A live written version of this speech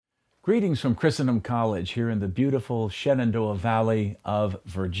Greetings from Christendom College here in the beautiful Shenandoah Valley of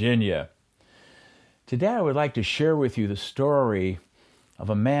Virginia. Today I would like to share with you the story of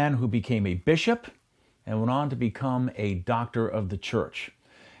a man who became a bishop and went on to become a doctor of the church.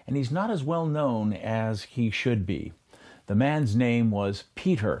 And he's not as well known as he should be. The man's name was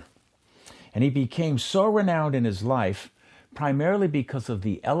Peter. And he became so renowned in his life primarily because of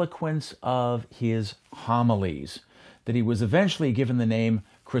the eloquence of his homilies that he was eventually given the name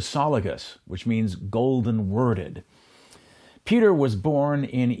Chrysologus, which means golden-worded. Peter was born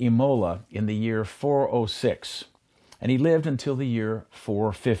in Imola in the year 406, and he lived until the year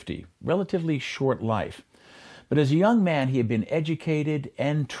 450, relatively short life. But as a young man, he had been educated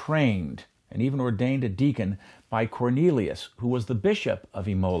and trained, and even ordained a deacon by Cornelius, who was the bishop of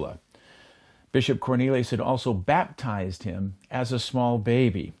Imola. Bishop Cornelius had also baptized him as a small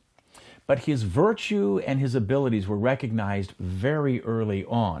baby. But his virtue and his abilities were recognized very early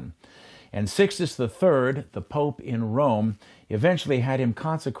on. And Sixtus III, the Pope in Rome, eventually had him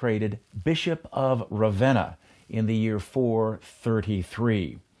consecrated Bishop of Ravenna in the year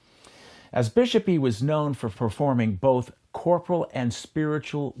 433. As bishop, he was known for performing both corporal and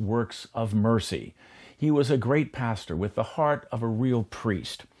spiritual works of mercy. He was a great pastor with the heart of a real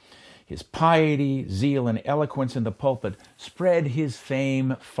priest. His piety, zeal, and eloquence in the pulpit spread his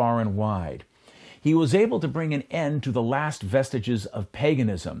fame far and wide. He was able to bring an end to the last vestiges of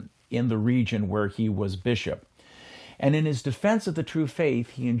paganism in the region where he was bishop. And in his defense of the true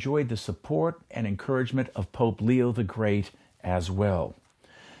faith, he enjoyed the support and encouragement of Pope Leo the Great as well.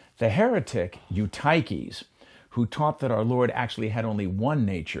 The heretic Eutyches, who taught that our Lord actually had only one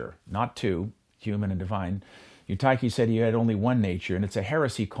nature, not two, human and divine, Eutyches said he had only one nature, and it's a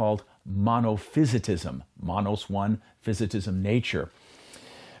heresy called monophysitism. Monos, one, physitism, nature.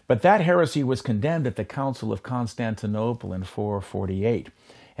 But that heresy was condemned at the Council of Constantinople in 448.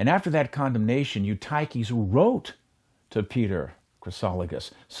 And after that condemnation, Eutyches wrote to Peter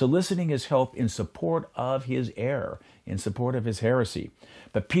Chrysologus, soliciting his help in support of his error, in support of his heresy.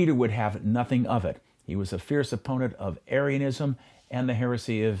 But Peter would have nothing of it. He was a fierce opponent of Arianism and the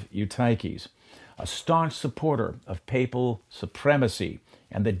heresy of Eutyches, a staunch supporter of papal supremacy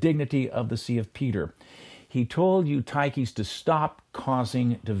and the dignity of the See of Peter. He told Eutyches to stop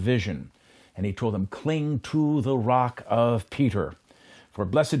causing division, and he told him, cling to the rock of Peter, for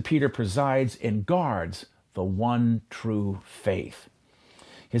blessed Peter presides and guards the one true faith.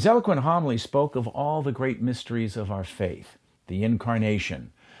 His eloquent homily spoke of all the great mysteries of our faith, the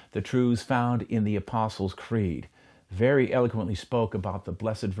incarnation, the truths found in the Apostles' Creed, very eloquently spoke about the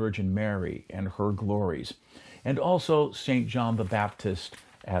Blessed Virgin Mary and her glories, and also St. John the Baptist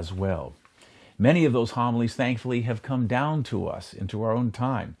as well. Many of those homilies, thankfully, have come down to us into our own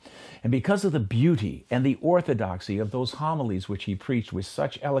time. And because of the beauty and the orthodoxy of those homilies which he preached with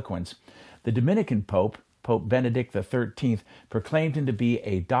such eloquence, the Dominican Pope, Pope Benedict XIII, proclaimed him to be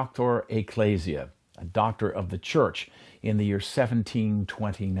a doctor ecclesia, a doctor of the church, in the year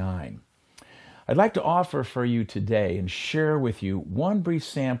 1729. I'd like to offer for you today and share with you one brief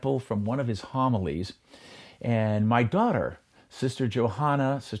sample from one of his homilies. And my daughter, Sister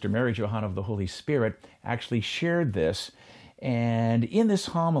Mary Johanna of the Holy Spirit, actually shared this. And in this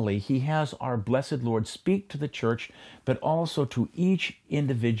homily, he has our Blessed Lord speak to the church, but also to each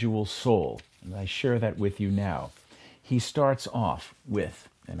individual soul. And I share that with you now. He starts off with,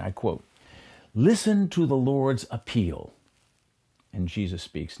 and I quote, "Listen to the Lord's appeal." And Jesus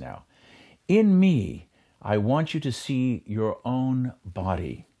speaks now. "In me, I want you to see your own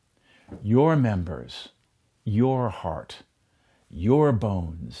body, your members, your heart, your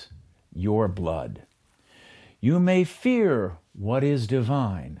bones, your blood. You may fear what is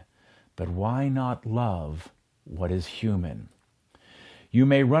divine, but why not love what is human? You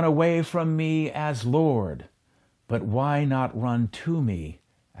may run away from me as Lord, but why not run to me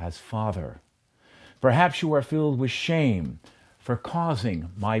as Father? Perhaps you are filled with shame for causing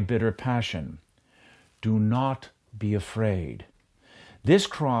my bitter passion. Do not be afraid. This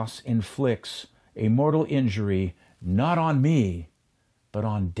cross inflicts a mortal injury not on me, but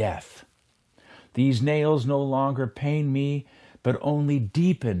on death. These nails no longer pain me, but only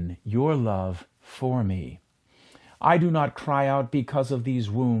deepen your love for me. I do not cry out because of these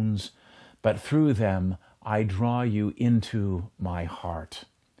wounds, but through them I draw you into my heart.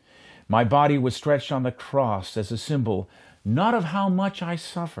 My body was stretched on the cross as a symbol not of how much I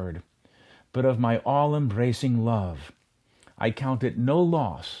suffered, but of my all-embracing love. I count it no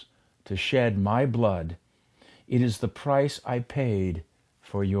loss to shed my blood. It is the price I paid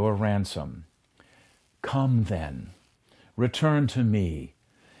for your ransom. Come then, return to me,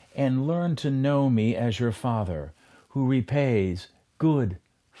 and learn to know me as your Father, who repays good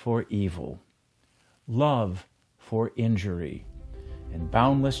for evil, love for injury, and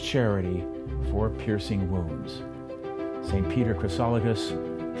boundless charity for piercing wounds. St. Peter Chrysologus,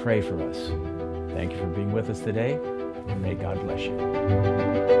 pray for us. Thank you for being with us today, and may God bless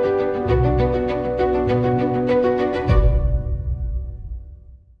you.